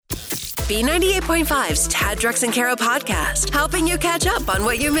B98.5's Tad, Drex, and Kara podcast, helping you catch up on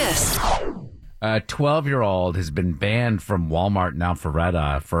what you missed. A 12-year-old has been banned from Walmart in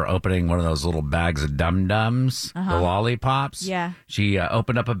Alpharetta for opening one of those little bags of Dum-Dums, the lollipops. Yeah. She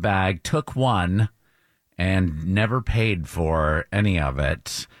opened up a bag, took one, and never paid for any of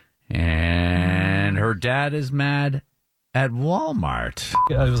it. And her dad is mad at Walmart.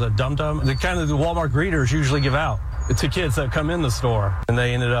 It was a Dum-Dum. The kind of the Walmart greeters usually give out to kids that come in the store. And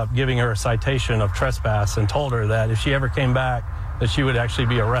they ended up giving her a citation of trespass and told her that if she ever came back, that she would actually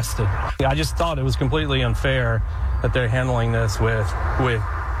be arrested. I just thought it was completely unfair that they're handling this with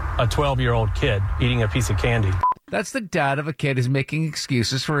a 12-year-old kid eating a piece of candy. That's the dad of a kid who's making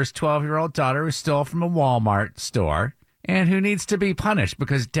excuses for his 12-year-old daughter who stole from a Walmart store and who needs to be punished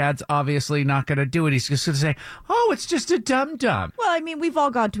because dad's obviously not going to do it. He's just going to say, oh, it's just a Dum-Dum. Well, I mean, we've all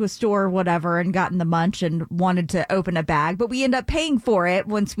gone to a store or whatever and gotten the munch and wanted to open a bag, but we end up paying for it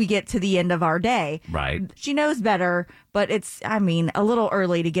once we get to the end of our day. Right. She knows better, but it's, I mean, a little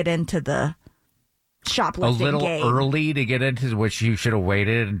early to get into the shoplifting game. A little early to get into which you should have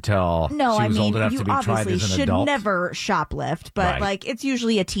waited until she was old enough to be tried as an adult. You should never shoplift, but Right. like it's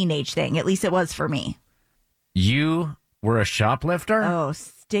usually a teenage thing. At least it was for me. You were a shoplifter? Oh,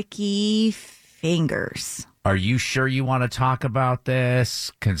 sticky fingers. Are you sure you want to talk about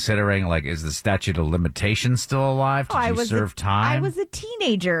this, considering, like, is the statute of limitations still alive? Did you serve time? I was a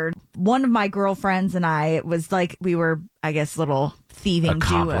teenager. One of my girlfriends and I, it was like we were, I guess, little thieving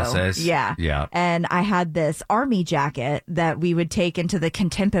accomplices. duo. Yeah. Yeah. And I had this army jacket that we would take into the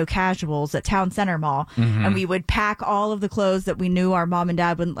Contempo Casuals at Town Center Mall. Mm-hmm. And we would pack all of the clothes that we knew our mom and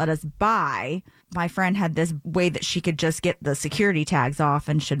dad wouldn't let us buy. My friend had this way that she could just get the security tags off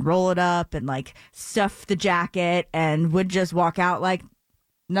and should roll it up and like stuff the jacket and would just walk out like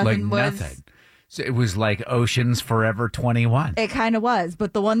nothing was. Nothing. So it was like Ocean's Forever 21. It kind of was.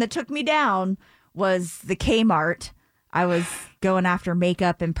 But the one that took me down was the Kmart. I was going after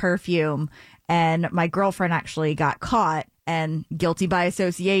makeup and perfume, and my girlfriend actually got caught and guilty by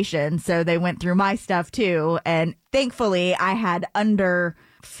association. So they went through my stuff too. And thankfully, I had under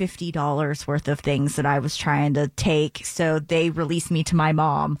 $50 worth of things that I was trying to take. So they released me to my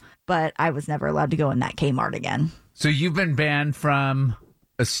mom, but I was never allowed to go in that Kmart again. So you've been banned from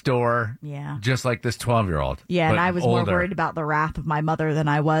a store, just like this 12-year-old. Yeah, and I was older. more worried about the wrath of my mother than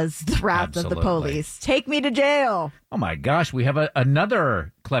I was the wrath of the police. Take me to jail. Oh, my gosh. We have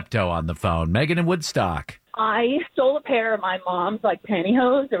another klepto on the phone, Megan in Woodstock. I stole a pair of my mom's, like,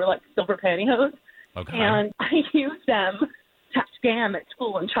 pantyhose. They were, like, silver pantyhose. Okay. And I used them to scam at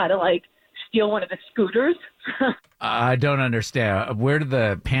school and try to, like, steal one of the scooters. I don't understand. Where did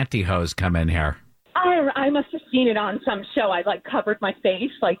the pantyhose come in here? I must have seen it on some show. I, like, covered my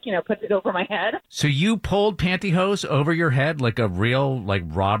face, like, you know, put it over my head. So you pulled pantyhose over your head like a real, like,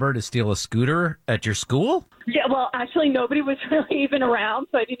 robber to steal a scooter at your school? Yeah, well, actually, nobody was really even around,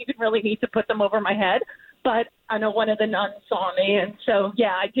 so I didn't even really need to put them over my head. But I know one of the nuns saw me, and so,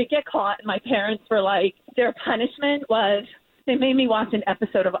 yeah, I did get caught, and my parents were like, their punishment was they made me watch an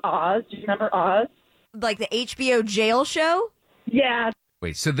episode of Oz. Do you remember Oz? Like the HBO jail show? Yeah.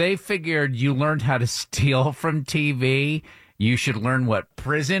 Wait, so they figured you learned how to steal from TV. You should learn what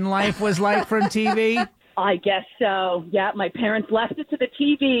prison life was like from TV? I guess so. Yeah, my parents left it to the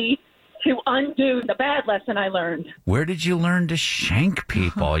TV to undo the bad lesson I learned. Where did you learn to shank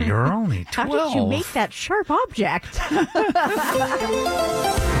people? You're only 12. How did you make that sharp object?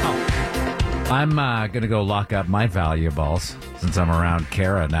 I'm going to go lock up my valuables since I'm around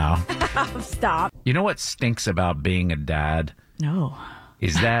Kara now. Stop. You know what stinks about being a dad? No.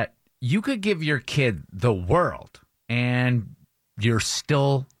 Is that you could give your kid the world and you're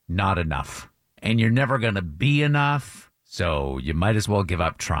still not enough. And you're never going to be enough. So you might as well give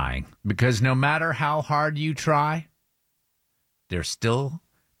up trying. Because no matter how hard you try, they're still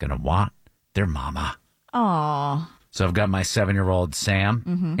going to want their mama. Aw. So I've got my 7-year-old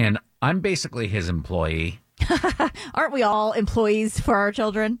Sam, and I'm basically his employee. Aren't we all employees for our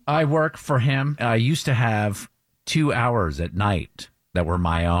children? I work for him. I used to have 2 hours at night that were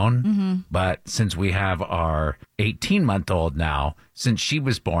my own. But since we have our 18-month-old now, since she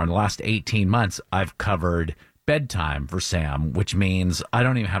was born, the last 18 months, I've covered bedtime for Sam, which means I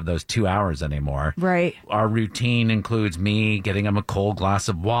don't even have those 2 hours anymore. Right. Our routine includes me getting him a cold glass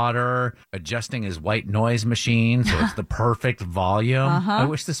of water, adjusting his white noise machine so it's the perfect volume. I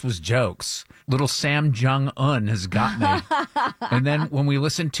wish this was jokes. Little Sam Jong-un has got me. And then when we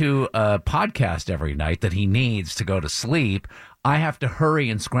listen to a podcast every night that he needs to go to sleep, I have to hurry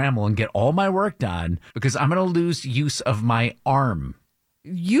and scramble and get all my work done because I'm going to lose use of my arm.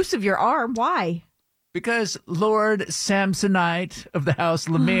 Use of your arm? Why? Because Lord Samsonite of the House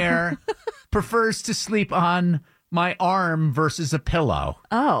Lemire prefers to sleep on my arm versus a pillow.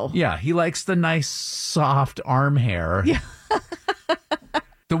 Oh. Yeah, he likes the nice, soft arm hair. Yeah.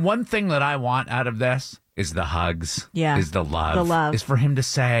 The one thing that I want out of this is the hugs. Yeah. Is the love. The love. Is for him to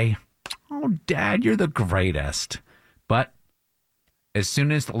say, oh, Dad, you're the greatest. But as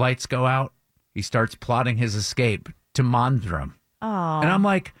soon as the lights go out, he starts plotting his escape to Mondrum. Oh. And I'm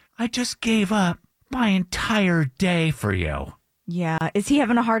like, I just gave up my entire day for you. Yeah. Is he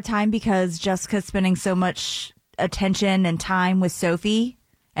having a hard time because Jessica's spending so much attention and time with Sophie,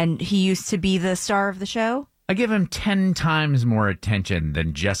 and he used to be the star of the show? I give him 10 times more attention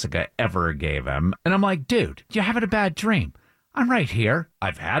than Jessica ever gave him. And I'm like, dude, you're having a bad dream. I'm right here.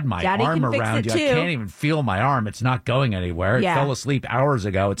 I've had my Daddy arm can fix around you. it, too. I can't even feel my arm. It's not going anywhere. Yeah. It fell asleep hours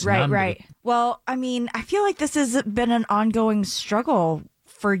ago. It's numb. Right. Well, I mean, I feel like this has been an ongoing struggle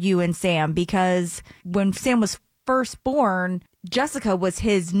for you and Sam, because when Sam was first born, Jessica was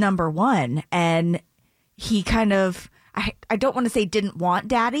his number one, and he kind of, I don't want to say didn't want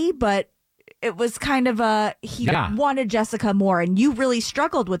Daddy, but it was kind of he wanted Jessica more, and you really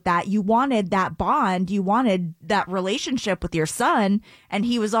struggled with that. You wanted that bond, you wanted that relationship with your son, and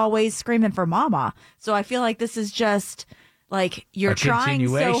he was always screaming for mama. So I feel like this is just like you're trying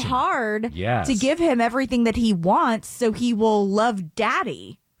so hard to give him everything that he wants so he will love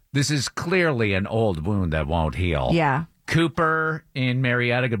Daddy. This is clearly an old wound that won't heal. Yeah. Cooper in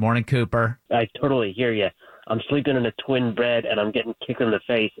Marietta. Good morning, Cooper. I totally hear you. I'm sleeping in a twin bed, and I'm getting kicked in the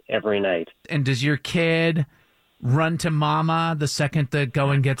face every night. And does your kid run to mama the second the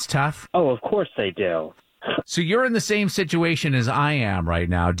going gets tough? Oh, of course they do. So you're in the same situation as I am right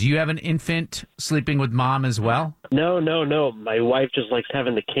now. Do you have an infant sleeping with mom as well? No. My wife just likes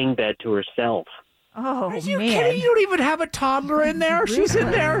having the king bed to herself. Oh, Are you kidding? You don't even have a toddler in there? She's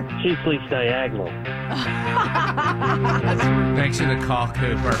in there? She sleeps diagonal. Thanks for the call,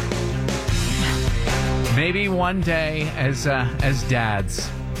 Cooper. Maybe one day as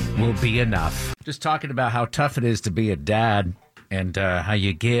dads will be enough. Just talking about how tough it is to be a dad, and how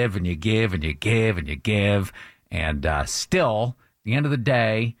you give and you give and you give and you give. And still, at the end of the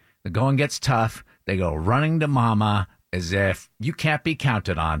day, the going gets tough. They go running to mama as if you can't be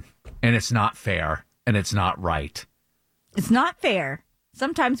counted on. And it's not fair. And it's not right. It's not fair.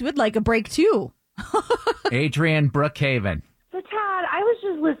 Sometimes we'd like a break, too. Adrian Brookhaven. So, Tad, I was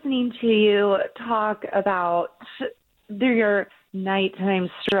just listening to you talk about your nighttime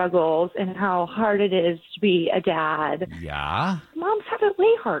struggles and how hard it is to be a dad. Yeah. Moms have it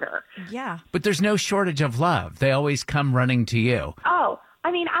way harder. Yeah. But there's no shortage of love. They always come running to you. Oh,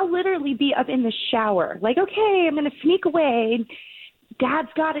 I mean, I'll literally be up in the shower. Like, okay, I'm going to sneak away. Dad's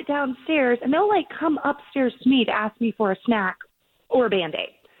got it downstairs. And they'll, come upstairs to me to ask me for a snack or a Band-Aid.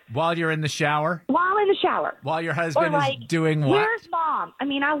 While you're in the shower? While in the shower. While your husband is doing what? Where's Mom? I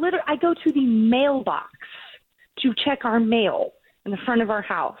mean, I go to the mailbox to check our mail in the front of our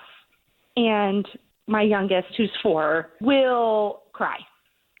house. And my youngest, who's 4, will cry.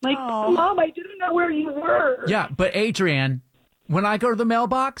 Like, Mom, I didn't know where you were. Yeah, but Adrian, when I go to the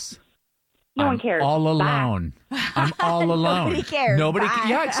mailbox, no one cares. All alone. I'm all alone. Nobody cares.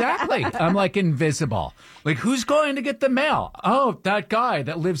 Yeah, exactly. I'm like invisible. Like, who's going to get the mail? Oh, that guy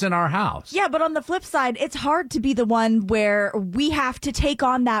that lives in our house. Yeah, but on the flip side, it's hard to be the one where we have to take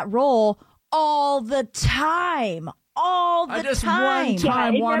on that role all the time. I just one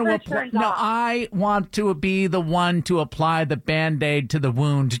time want to apply. No, I want to be the one to apply the Band-Aid to the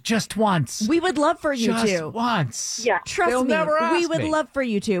wound just once. We would love for you just to. Once. Yeah. Trust They'll me. never ask we would me. love for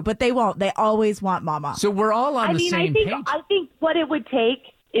you to, but they won't. They always want mama. So we're all on the same page. I think what it would take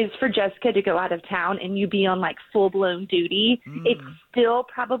is for Jessica to go out of town and you be on full-blown duty. It still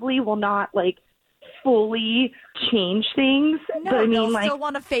probably will not fully change things. No, but I mean, they'll still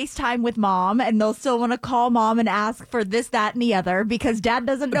want to FaceTime with mom, and they'll still want to call mom and ask for this, that, and the other because dad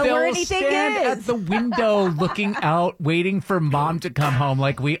doesn't know where anything stand is. at the window looking out, waiting for mom to come home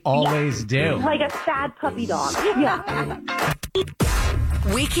like we always do. like a sad puppy dog. Yeah.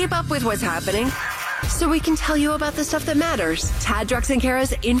 We keep up with what's happening so we can tell you about the stuff that matters. Tad, Drex, and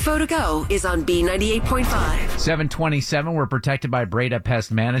Kara's Info to Go is on B98.5. 727, we're protected by Breda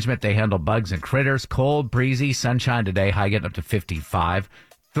Pest Management. They handle bugs and critters. Cold, breezy, sunshine today, high getting up to 55.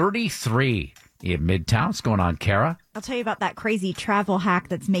 33 in Midtown. What's going on, Kara? I'll tell you about that crazy travel hack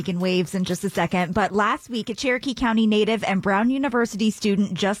that's making waves in just a second. But last week, a Cherokee County native and Brown University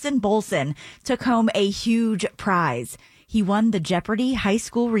student, Justin Bolson, took home a huge prize. He won the Jeopardy High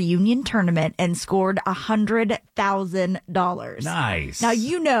School Reunion Tournament and scored $100,000. Nice. Now,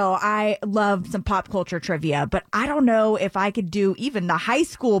 you know I love some pop culture trivia, but I don't know if I could do even the high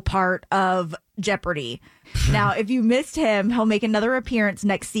school part of Jeopardy. Now, if you missed him, he'll make another appearance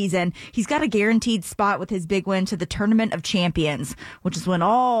next season. He's got a guaranteed spot with his big win to the Tournament of Champions, which is when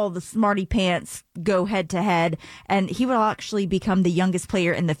all the smarty pants go head to head. And he will actually become the youngest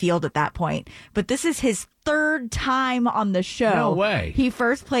player in the field at that point. But this is his third time on the show. No way. He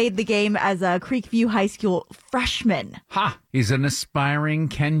first played the game as a Creekview High School freshman. Ha! He's an aspiring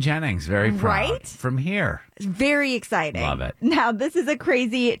Ken Jennings. Very proud. Right? From here. Very exciting. Love it. Now, this is a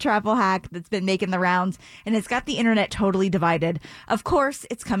crazy travel hack that's been making the rounds, and it's got the internet totally divided. Of course,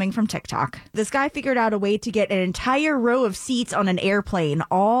 it's coming from TikTok. This guy figured out a way to get an entire row of seats on an airplane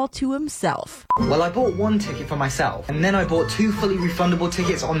all to himself. Well, I bought one ticket for myself, and then I bought 2 fully refundable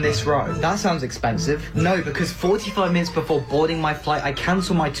tickets on this row. That sounds expensive. No, because 45 minutes before boarding my flight, I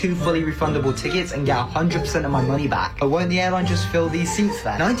cancel my 2 fully refundable tickets and get 100% of my money back. But won't the airline just fill these seats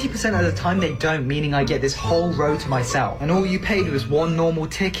then? 90% of the time they don't, meaning I get this whole row to myself. And all you paid was 1 normal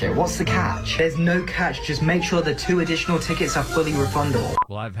ticket. What's the catch? There's no catch. Just make sure the 2 additional tickets are fully refundable.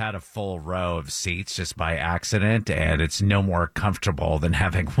 Well, I've had a full row of seats just by accident, and it's no more comfortable than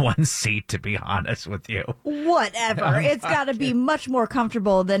having one seat, to be honest with you. Whatever. It's got to be much more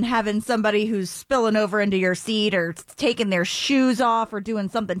comfortable than having somebody who's spilling over into your seat or taking their shoes off or doing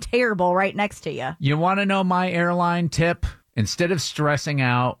something terrible right next to you. You want to know my airline tip? Instead of stressing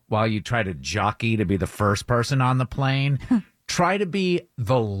out while you try to jockey to be the first person on the plane, try to be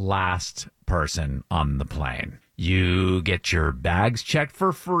the last person on the plane. You get your bags checked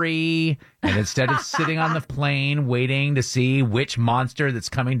for free, and instead of sitting on the plane waiting to see which monster that's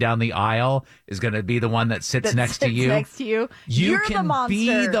coming down the aisle is going to be the one that sits next to you, you You're can the monster.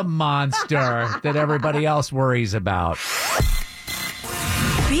 be the monster that everybody else worries about.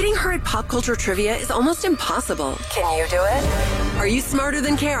 Beating her at pop culture trivia is almost impossible. Can you do it? Are You Smarter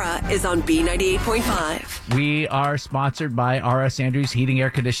Than Kara is on B98.5. We are sponsored by R.S. Andrews Heating, Air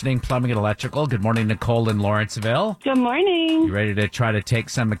Conditioning, Plumbing, and Electrical. Good morning, Nicole in Lawrenceville. Good morning. You ready to try to take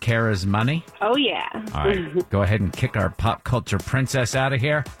some of Kara's money? Oh, yeah. All right, go ahead and kick our pop culture princess out of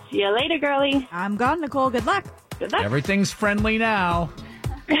here. See you later, girlie. I'm gone, Nicole. Good luck. Good luck. Everything's friendly now.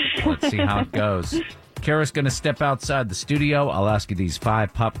 Let's see how it goes. Kara's going to step outside the studio. I'll ask you these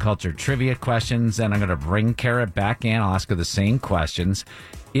 5 pop culture trivia questions, and I'm going to bring Kara back in. I'll ask her the same questions.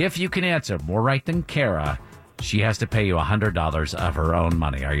 If you can answer more right than Kara, she has to pay you $100 of her own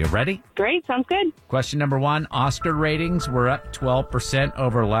money. Are you ready? Great. Sounds good. Question number 1. Oscar ratings were up 12%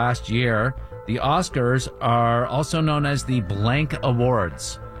 over last year. The Oscars are also known as the Blank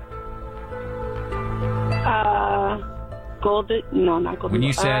Awards. Golden. No, not golden. When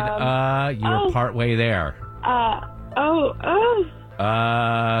you said you were partway there. All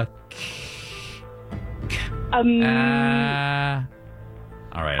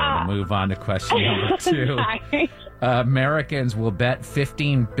right, I'm going to move on to question number 2. Americans will bet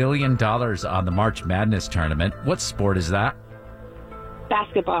 $15 billion on the March Madness tournament. What sport is that?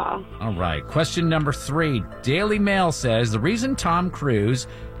 Basketball. All right. Question number 3. Daily Mail says the reason Tom Cruise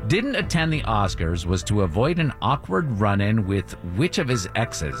didn't attend the Oscars was to avoid an awkward run-in with which of his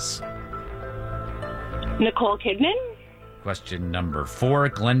exes? Nicole Kidman. Question number 4.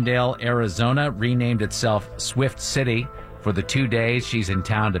 Glendale, Arizona renamed itself Swift City for the 2 days she's in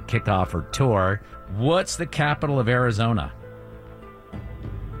town to kick off her tour. What's the capital of Arizona?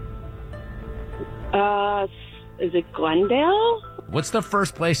 Is it Glendale? What's the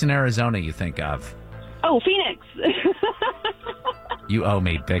first place in Arizona you think of? Oh, Phoenix. You owe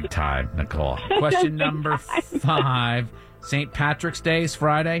me big time, Nicole. Question number 5. St. Patrick's Day is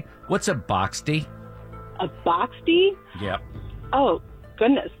Friday. What's a boxty? A boxty? Yep. Oh,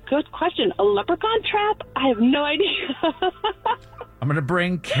 goodness. Good question. A leprechaun trap? I have no idea. I'm going to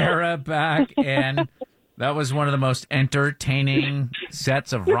bring Kara back in. That was one of the most entertaining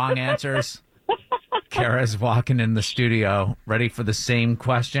sets of wrong answers. Kara's walking in the studio. Ready for the same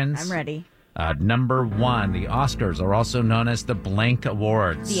questions? I'm ready. Number 1, the Oscars are also known as the Blank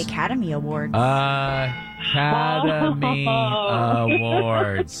Awards. The Academy Awards. Academy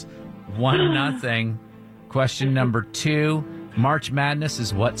Awards. 1-0. Question number 2, March Madness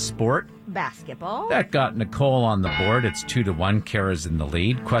is what sport? Basketball. That got Nicole on the board. It's 2-1. Kara's in the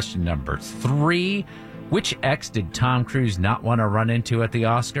lead. Question number 3, which ex did Tom Cruise not want to run into at the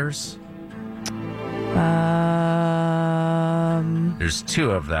Oscars? There's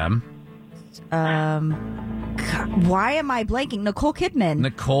 2 of them. Why am I blanking? Nicole Kidman.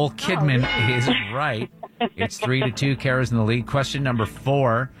 Nicole Kidman is right. It's 3-2. Kara's in the lead. Question number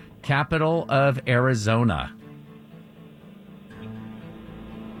 4. Capital of Arizona.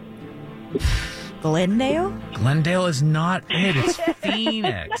 Glendale? Glendale is not it. It's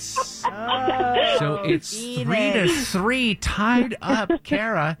Phoenix. So it's Phoenix. 3-3. Tied up.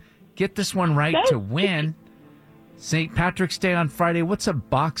 Kara Get this one right to win. St. Patrick's Day on Friday. What's a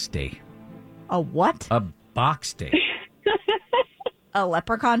box day? A what? A box day. A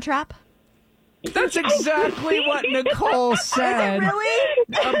leprechaun trap? That's exactly what Nicole said. Is it really?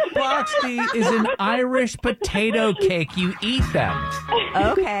 A box day is an Irish potato cake. You eat them.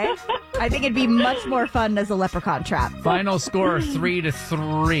 Okay. I think it'd be much more fun as a leprechaun trap. Final score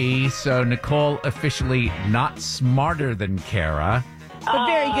 3-3. So Nicole officially not smarter than Kara. But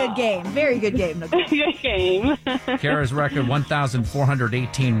very good game. Very good game, Nicole. Good game. Kara's record,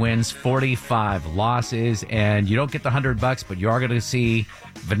 1,418 wins, 45 losses. And you don't get the $100, but you are going to see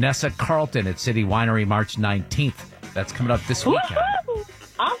Vanessa Carlton at City Winery March 19th. That's coming up this weekend. Woo-hoo!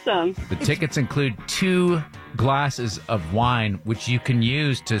 Awesome. The tickets include 2 glasses of wine, which you can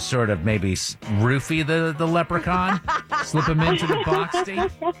use to sort of maybe roofie the leprechaun, slip him into the box state.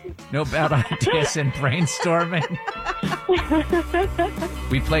 No bad ideas in brainstorming.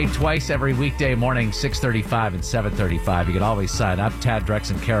 We play twice every weekday morning, 6:35 and 7:35. You can always sign up,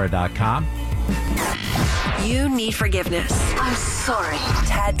 TadDrexandKara.com. You need forgiveness. I'm sorry.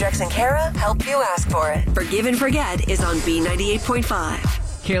 Tad, Drex, and Kara help you ask for it. Forgive and Forget is on B98.5.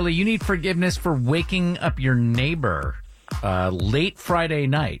 Kayla, you need forgiveness for waking up your neighbor late Friday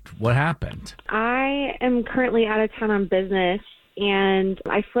night. What happened? I am currently out of town on business, and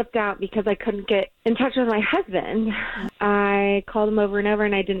I flipped out because I couldn't get in touch with my husband. I called him over and over,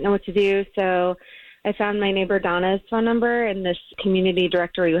 and I didn't know what to do, so I found my neighbor Donna's phone number in this community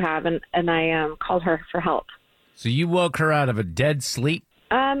directory we have, and I called her for help. So you woke her out of a dead sleep?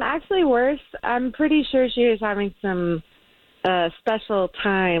 Actually worse. I'm pretty sure she was having some special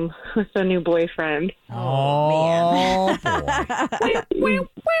time with a new boyfriend. Oh, boy.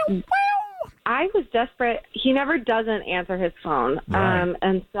 I was desperate. He never doesn't answer his phone. Right.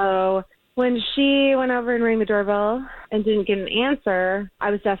 And so when she went over and rang the doorbell and didn't get an answer, I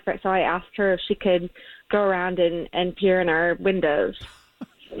was desperate. So I asked her if she could go around and peer in our windows.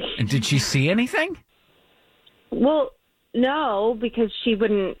 And did she see anything? Well, no, because she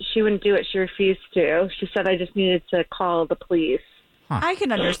wouldn't do it. She refused to. She said I just needed to call the police. I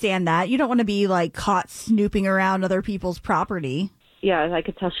can understand that. You don't want to be like caught snooping around other people's property. Yeah, I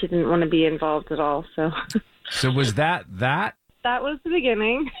could tell she didn't want to be involved at all. So was that? That was the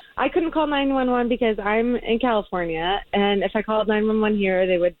beginning. I couldn't call 911 because I'm in California, and if I called 911 here,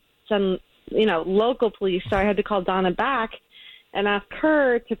 they would send, local police. So I had to call Donna back and ask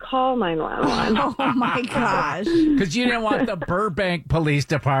her to call 911. Oh, my gosh. Because you didn't want the Burbank Police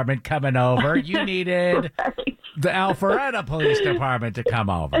Department coming over. You needed the Alpharetta Police Department to come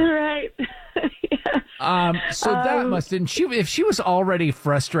over. Right. So that must, if she was already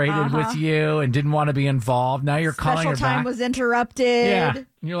frustrated with you and didn't want to be involved, now you're calling her back. Special time was interrupted. Yeah. And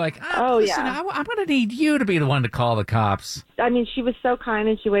you're like, listen, yeah. I'm going to need you to be the one to call the cops. I mean, she was so kind,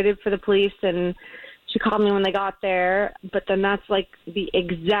 and she waited for the police, and she called me when they got there. But then that's like the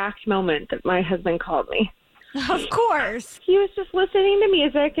exact moment that my husband called me. Of course. He was just listening to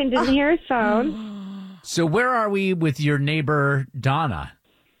music and didn't hear his phone. So where are we with your neighbor, Donna?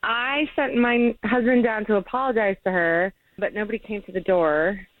 I sent my husband down to apologize to her, but nobody came to the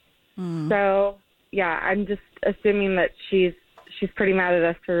door. So, yeah, I'm just assuming that she's pretty mad at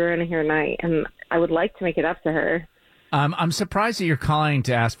us for ruining her night, and I would like to make it up to her. I'm surprised that you're calling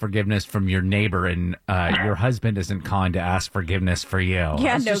to ask forgiveness from your neighbor, and your husband isn't calling to ask forgiveness for you.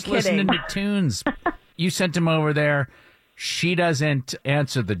 Yeah, I was no just kidding. listening to tunes. You sent him over there. She doesn't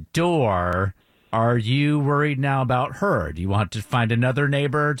answer the door. Are you worried now about her? Do you want to find another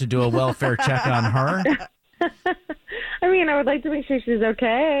neighbor to do a welfare check on her? I mean, I would like to make sure she's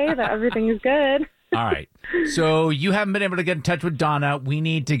okay, that everything is good. All right. So you haven't been able to get in touch with Donna. We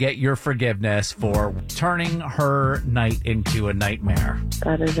need to get your forgiveness for turning her night into a nightmare.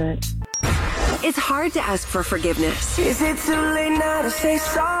 That is it. It's hard to ask for forgiveness. Is it too late now to say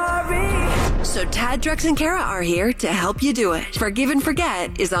sorry? So Tad, Drex, and Kara are here to help you do it. Forgive and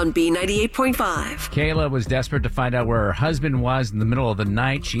Forget is on B98.5. Kayla was desperate to find out where her husband was in the middle of the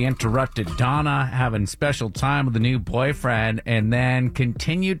night. She interrupted Donna having special time with a new boyfriend and then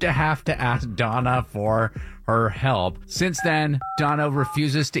continued to have to ask Donna for her help. Since then, Donna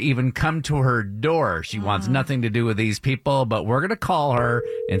refuses to even come to her door. She wants nothing to do with these people, but we're going to call her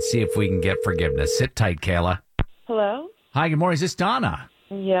and see if we can get forgiveness. Sit tight, Kayla. Hello? Hi, good morning. Is this Donna?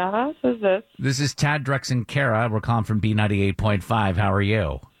 Yeah, who's this? This is Tad, Drex, and Kara. We're calling from B98.5. How are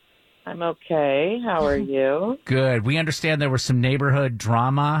you? I'm okay. How are you? Good. We understand there was some neighborhood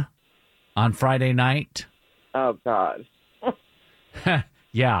drama on Friday night. Oh, God.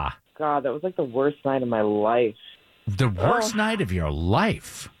 Yeah. God, that was like the worst night of my life. The worst night of your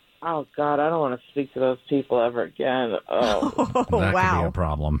life? Oh, God, I don't want to speak to those people ever again. Oh, that could be a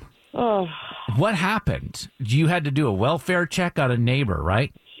problem. Oh, What happened? You had to do a welfare check on a neighbor,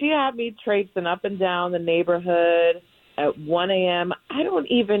 right? she had me traipsing up and down the neighborhood at 1 a.m. I don't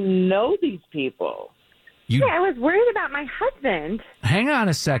even know these people. You I was worried about my husband. hang on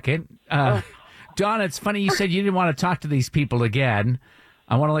a second. Donna, it's funny you said you didn't want to talk to these people again.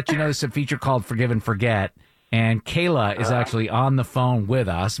 I want to let you know this is a feature called Forgive and Forget. And Kayla is actually on the phone with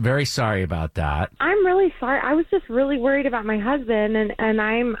us. Very sorry about that. I'm really sorry. I was just really worried about my husband, and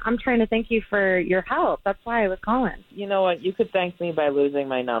I'm trying to thank you for your help. That's why I was calling. You know what? You could thank me by losing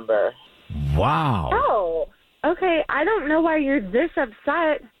my number. Wow. Oh, okay. I don't know why you're this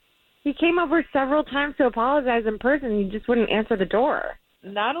upset. He came over several times to apologize in person. You just wouldn't answer the door.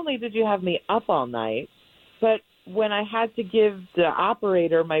 Not only did you have me up all night, but when I had to give the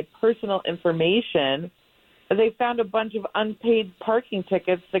operator my personal information, they found a bunch of unpaid parking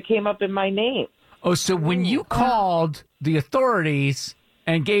tickets that came up in my name. Oh, so when you called the authorities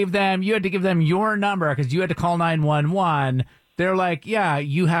and you had to give them your number because you had to call 911, they're like, yeah,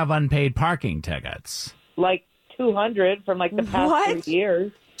 you have unpaid parking tickets. Like 200 from like the past 3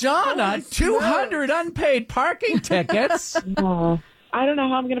 years. Donna, 200 unpaid parking tickets? Oh, I don't know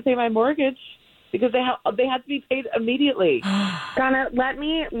how I'm going to pay my mortgage because they have to be paid immediately. Donna, let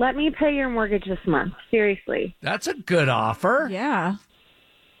me pay your mortgage this month. Seriously. That's a good offer. Yeah.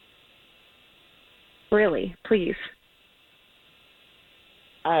 Really, please.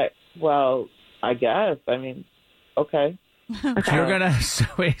 I guess. I mean, okay. You're gonna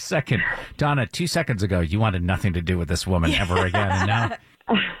wait a second, Donna. 2 seconds ago, you wanted nothing to do with this woman ever again, and now.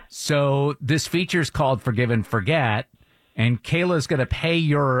 So this feature is called Forgive and Forget, and Kayla's gonna pay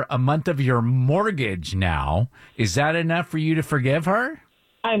a month of your mortgage now. Is that enough for you to forgive her?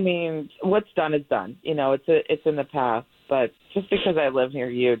 I mean, what's done is done. You know, it's in the past. But just because I live near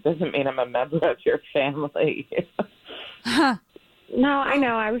you doesn't mean I'm a member of your family. No, I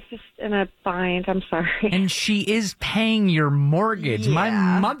know. I was just in a bind. I'm sorry. And she is paying your mortgage. Yeah.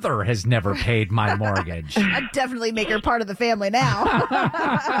 My mother has never paid my mortgage. I'd definitely make her part of the family now.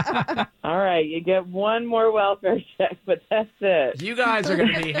 All right, you get one more welfare check, but that's it. You guys are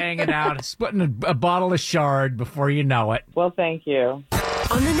going to be hanging out, splitting a bottle of Shard before you know it. Well, thank you.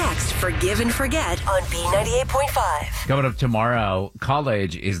 On the next Forgive and Forget on B98.5. Coming up tomorrow,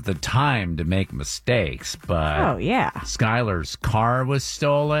 college is the time to make mistakes, but Oh, yeah. Skylar's car was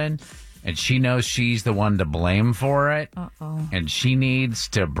stolen, and she knows she's the one to blame for it. Uh-oh. And she needs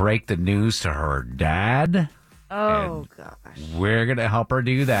to break the news to her dad. Oh, gosh. We're going to help her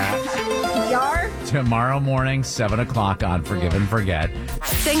do that. Yar? Tomorrow morning, 7 o'clock on Forgive and Forget.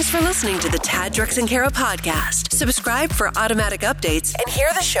 Thanks for listening to the Tad, Drex, and Kara podcast. Subscribe for automatic updates and hear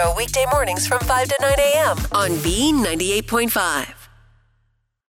the show weekday mornings from 5 to 9 a.m. on B98.5.